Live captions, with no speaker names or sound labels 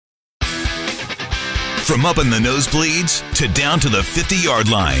From up in the nosebleeds to down to the 50-yard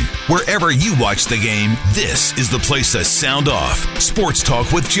line, wherever you watch the game, this is the place to sound off. Sports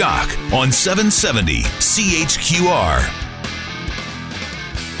Talk with Jock on 770 CHQR.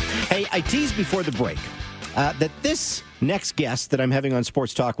 Hey, I teased before the break that this next guest that I'm having on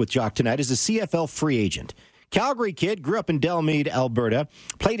Sports Talk with Jock tonight is a CFL free agent. Calgary kid, grew up in Delmead, Alberta,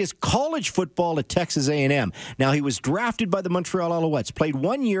 played his college football at Texas A&M. Now, he was drafted by the Montreal Alouettes, played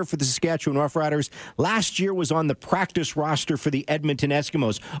 1 year for the Saskatchewan Roughriders. Last year was on the practice roster for the Edmonton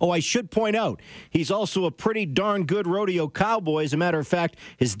Eskimos. Oh, I should point out, he's also a pretty darn good rodeo cowboy. As a matter of fact,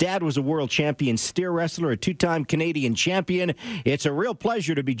 his dad was a world champion steer wrestler, a two-time Canadian champion. It's a real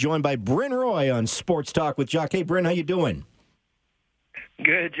pleasure to be joined by Bryn Roy on Sports Talk with Jock. Hey, Bryn, how you doing?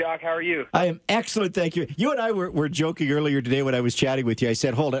 Good, Jock. How are you? I am excellent, thank you. You and I were joking earlier today when I was chatting with you. I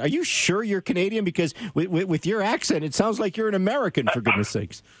said, hold on, are you sure you're Canadian? Because with your accent, it sounds like you're an American, for goodness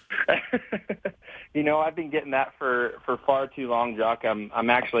sakes. You know, I've been getting that for far too long, Jock. I'm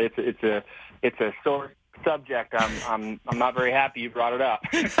actually, it's a sore subject. I'm not very happy you brought it up.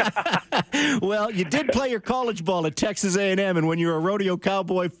 Well, you did play your college ball at Texas A&M, and when you're a rodeo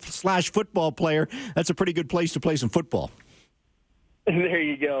cowboy / football player, that's a pretty good place to play some football. There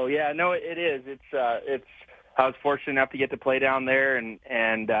you go. Yeah, no, it is. It's. I was fortunate enough to get to play down there, and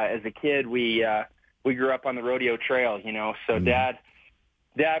as a kid, we grew up on the rodeo trail. You know, so Dad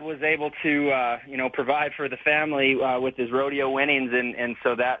was able to provide for the family with his rodeo winnings, and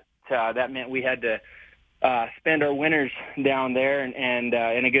so that meant we had to spend our winters down there, and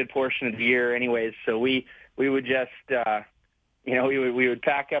in a good portion of the year, anyways. So we would just. We would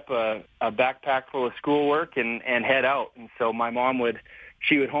pack up a backpack full of schoolwork and head out. And so my mom would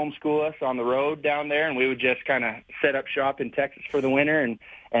homeschool us on the road down there, and we would just kind of set up shop in Texas for the winter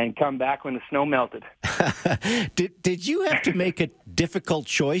and come back when the snow melted. Did you have to make a difficult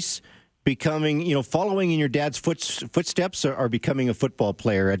choice following in your dad's footsteps or becoming a football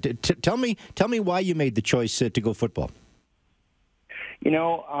player? Tell me why you made the choice to go football.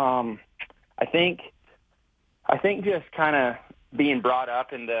 I think just kind of being brought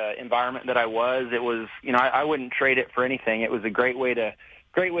up in the environment that I was, it was, I wouldn't trade it for anything. It was a great way to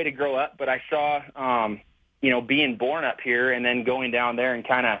grow up. But I saw, being born up here and then going down there and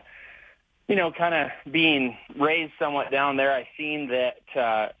kind of being raised somewhat down there, I seen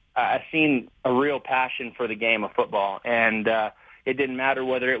a real passion for the game of football. And it didn't matter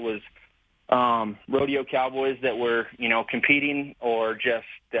whether it was rodeo cowboys that were, competing or just,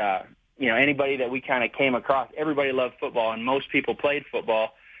 anybody that we kind of came across. Everybody loved football, and most people played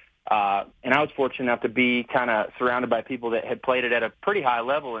football. And I was fortunate enough to be kind of surrounded by people that had played it at a pretty high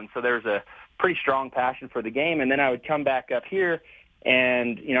level, and so there was a pretty strong passion for the game. And then I would come back up here,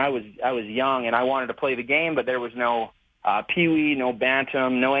 and I was young, and I wanted to play the game, but there was no peewee, no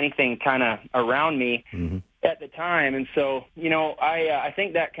bantam, no anything kind of around me at the time. And so, I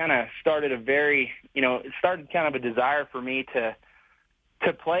think that kind of started it started kind of a desire for me to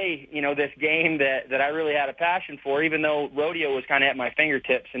play, this game that I really had a passion for, even though rodeo was kind of at my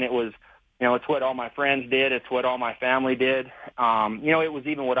fingertips, and it was, it's what all my friends did. It's what all my family did. It was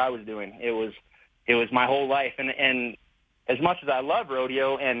even what I was doing. It was my whole life. And as much as I love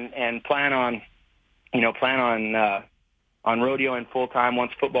rodeo and plan on rodeo full time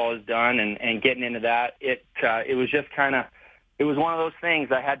once football is done and getting into that, it was just kind of, it was one of those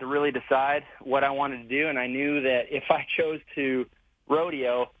things. I had to really decide what I wanted to do. And I knew that if I chose to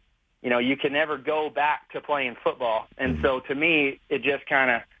rodeo, you can never go back to playing football. And so to me, it just kind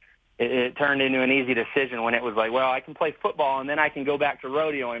of, it turned into an easy decision when it was like, well, I can play football and then I can go back to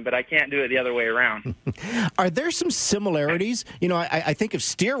rodeoing, but I can't do it the other way around. Are there some similarities? I think of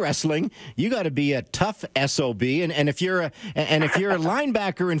steer wrestling, you got to be a tough SOB, and if you're a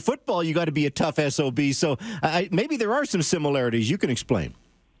linebacker in football, you got to be a tough SOB. So maybe there are some similarities. You can explain.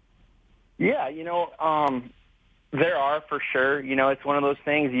 Yeah, there are, for sure. It's one of those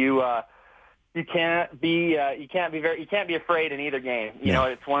things you can't be afraid in either game.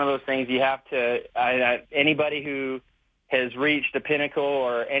 It's one of those things you have to. Anybody who has reached a pinnacle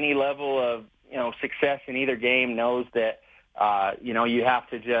or any level of success in either game knows that you have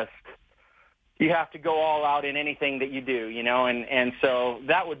to go all out in anything that you do. And so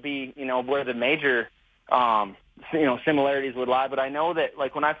that would be where the major similarities would lie. But I know that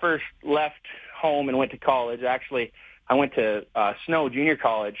when I first left home and went to college. Actually, I went to Snow Junior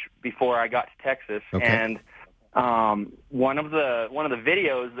College before I got to Texas, and one of the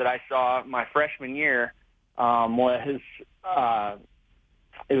videos that I saw my freshman year was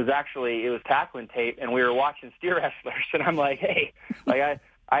it was tackling tape, and we were watching steer wrestlers, and I'm like, hey,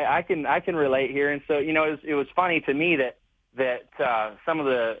 I can relate here, and so it was funny to me that some of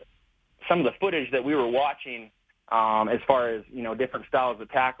the some of the footage that we were watching, as far as, you know, different styles of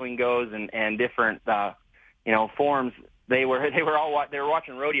tackling goes and different, you know, forms, they were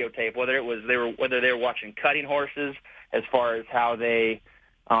watching rodeo tape, whether they were watching cutting horses, as far as how they,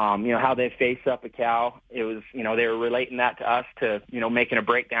 you know, how they face up a cow. It was, you know, they were relating that to us, to, you know, making a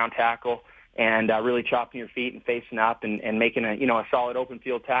breakdown tackle and really chopping your feet and facing up and making a, you know, a solid open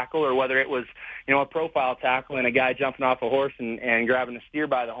field tackle, or whether it was, you know, a profile tackle and a guy jumping off a horse and grabbing a steer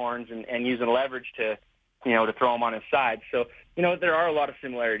by the horns and using leverage to, you know, to throw him on his side. So, you know, there are a lot of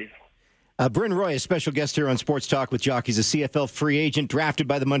similarities. Bryn Roy, a special guest here on Sports Talk with Jock. He's a CFL free agent drafted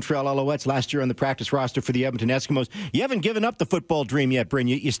by the Montreal Alouettes last year on the practice roster for the Edmonton Eskimos. You haven't given up the football dream yet, Bryn.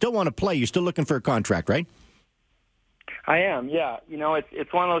 You still want to play. You're still looking for a contract, right? I am, yeah. You know,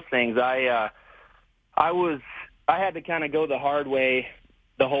 it's one of those things. I had to kind of go the hard way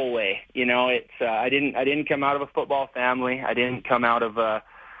the whole way. You know, I didn't come out of a football family. I didn't come out of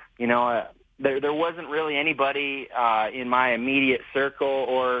there wasn't really anybody in my immediate circle,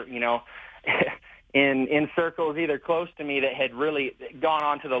 or, you know, in circles either close to me that had really gone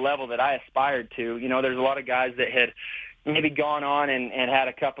on to the level that I aspired to. You know, there's a lot of guys that had maybe gone on and had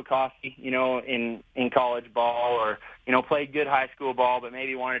a cup of coffee, you know, in college ball, or, you know, played good high school ball, but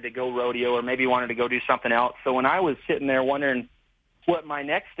maybe wanted to go rodeo, or maybe wanted to go do something else. So when I was sitting there wondering what my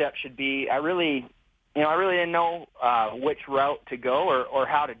next step should be, I really didn't know which route to go or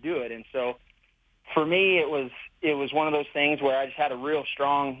how to do it. And so for me, it was one of those things where I just had a real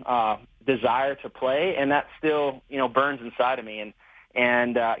strong desire to play, and that still, you know, burns inside of me.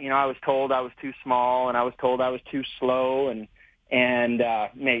 And you know, I was told I was too small, and I was told I was too slow, and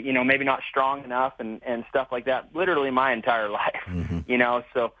maybe not strong enough, and stuff like that. Literally my entire life, you know.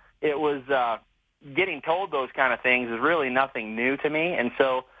 So it was getting told those kind of things is really nothing new to me, and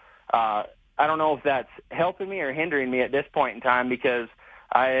so I don't know if that's helping me or hindering me at this point in time, because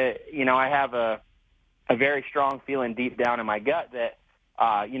I have a very strong feeling deep down in my gut that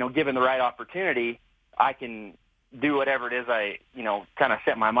you know, given the right opportunity, I can do whatever it is I, you know, kind of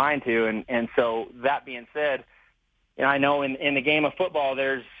set my mind to. And so that being said, you know, I know in the game of football,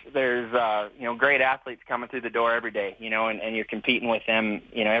 there's you know, great athletes coming through the door every day, you know, and you're competing with them,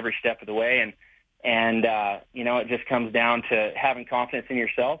 you know, every step of the way. And you know, it just comes down to having confidence in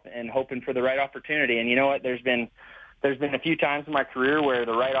yourself and hoping for the right opportunity. And you know what, there's been a few times in my career where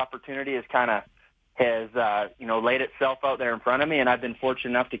the right opportunity has you know, laid itself out there in front of me, and I've been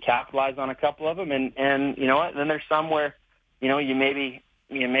fortunate enough to capitalize on a couple of them. And you know what? Then there's some where, you know, maybe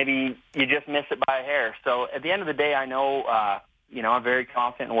you just miss it by a hair. So at the end of the day, I know, you know, I'm very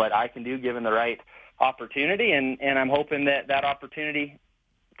confident in what I can do given the right opportunity, and I'm hoping that opportunity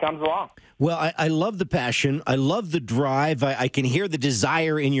comes along. Well, I love the passion. I love the drive. I can hear the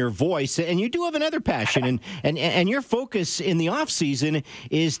desire in your voice. And you do have another passion. And your focus in the offseason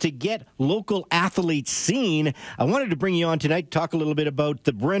is to get local athletes seen. I wanted to bring you on tonight to talk a little bit about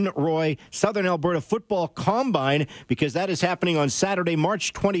the Bryn Roy Southern Alberta Football Combine, because that is happening on Saturday,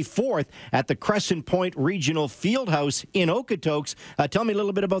 March 24th at the Crescent Point Regional Fieldhouse in Okotoks. Tell me a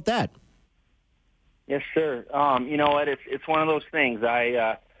little bit about that. Yes, sir. You know what? It's one of those things.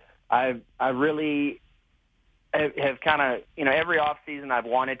 I really have kind of, you know, every off season I've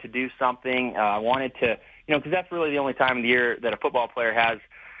wanted to do something. I wanted to, you know, because that's really the only time of the year that a football player has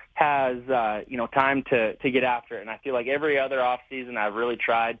you know, time to get after it. And I feel like every other off season I've really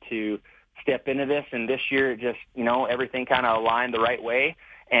tried to step into this, and this year just, you know, everything kind of aligned the right way.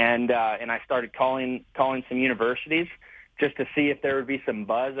 And I started calling some universities just to see if there would be some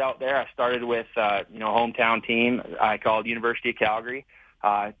buzz out there. I started with, you know, hometown team. I called University of Calgary.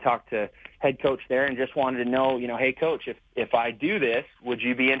 Talked to head coach there and just wanted to know, you know, hey, coach, if I do this, would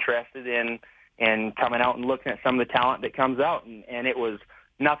you be interested in coming out and looking at some of the talent that comes out? And it was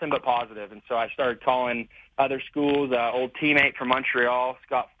nothing but positive. And so I started calling other schools. Old teammate from Montreal,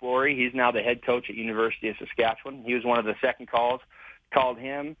 Scott Flory, he's now the head coach at University of Saskatchewan. He was one of the second calls. Called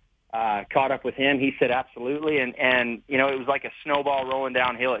him, caught up with him. He said absolutely. And you know, it was like a snowball rolling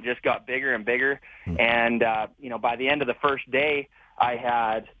downhill. It just got bigger and bigger. And, you know, by the end of the first day, I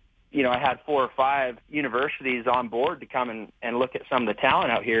had 4 or 5 universities on board to come and look at some of the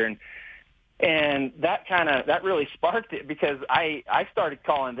talent out here. And that really sparked it, because I started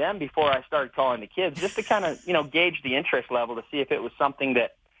calling them before I started calling the kids, just to kind of, you know, gauge the interest level to see if it was something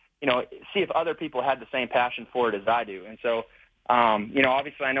that, you know, see if other people had the same passion for it as I do. And so, you know,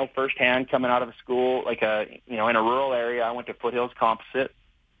 obviously I know firsthand coming out of a school, like you know, in a rural area. I went to Foothills Composite,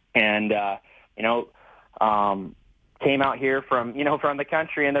 and, you know, came out here from the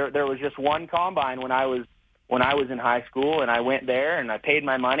country, and there was just one combine when I was in high school, and I went there and I paid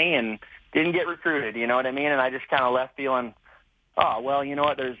my money and didn't get recruited, you know what I mean? And I just kind of left feeling oh, well, you know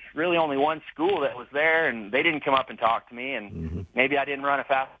what, there's really only one school that was there, and they didn't come up and talk to me, and maybe I didn't run a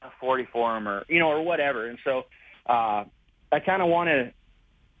fast enough 40 for them, or, or whatever. And so I kind of want to,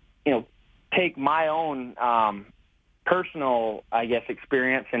 take my own personal, I guess,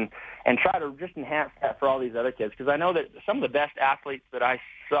 experience and try to just enhance that for all these other kids. Because I know that some of the best athletes that I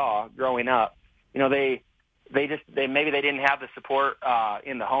saw growing up, maybe they didn't have the support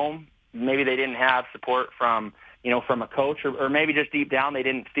in the home. Maybe they didn't have support from a coach, or maybe just deep down they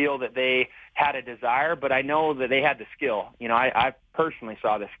didn't feel that they had a desire, but I know that they had the skill. I personally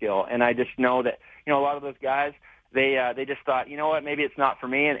saw the skill, and I just know that, a lot of those guys, they just thought, maybe it's not for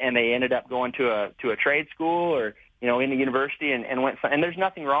me, and they ended up going to a trade school or, in the university and went, and there's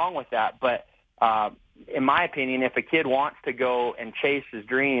nothing wrong with that. But in my opinion, if a kid wants to go and chase his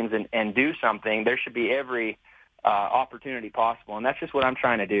dreams and do something, there should be every opportunity possible, and that's just what I'm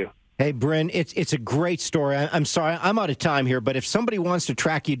trying to do. Hey, Bryn, it's a great story. I'm sorry, I'm out of time here, but if somebody wants to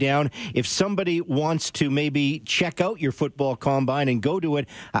track you down, if somebody wants to maybe check out your football combine and go to it,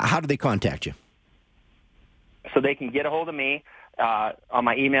 how do they contact you? So they can get a hold of me on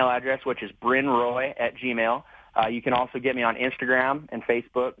my email address, which is brynroy@gmail.com. You can also get me on Instagram and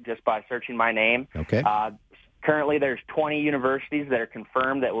Facebook just by searching my name. Okay. Currently, there's 20 universities that are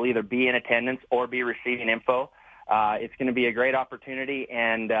confirmed that will either be in attendance or be receiving info. It's going to be a great opportunity,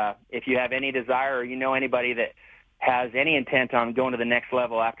 and if you have any desire or anybody that has any intent on going to the next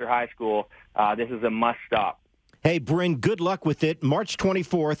level after high school, this is a must-stop. Hey, Bryn, good luck with it. March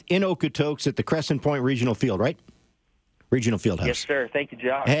 24th in Okotoks at the Crescent Point Regional Field, right? Regional Fieldhouse. Yes, sir. Thank you,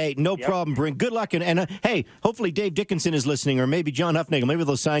 Josh. Hey, no problem, Bryn. Good luck. And hey, hopefully Dave Dickinson is listening, or maybe John Huffnagel. Maybe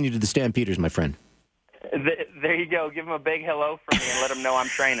they'll sign you to the Stampeders, my friend. There you go. Give them a big hello from me and let them know I'm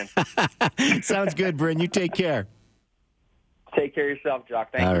training. Sounds good, Bryn. You take care. Take care of yourself,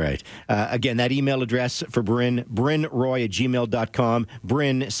 Jock. Thank you. All right. Again, that email address for Bryn, brynroy@gmail.com.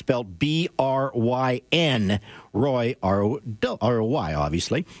 Bryn, spelled B-R-Y-N. Roy, R-O-Y,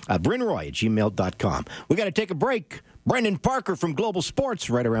 obviously. brynroy@gmail.com. We got to take a break. Brendan Parker from Global Sports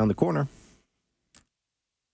right around the corner.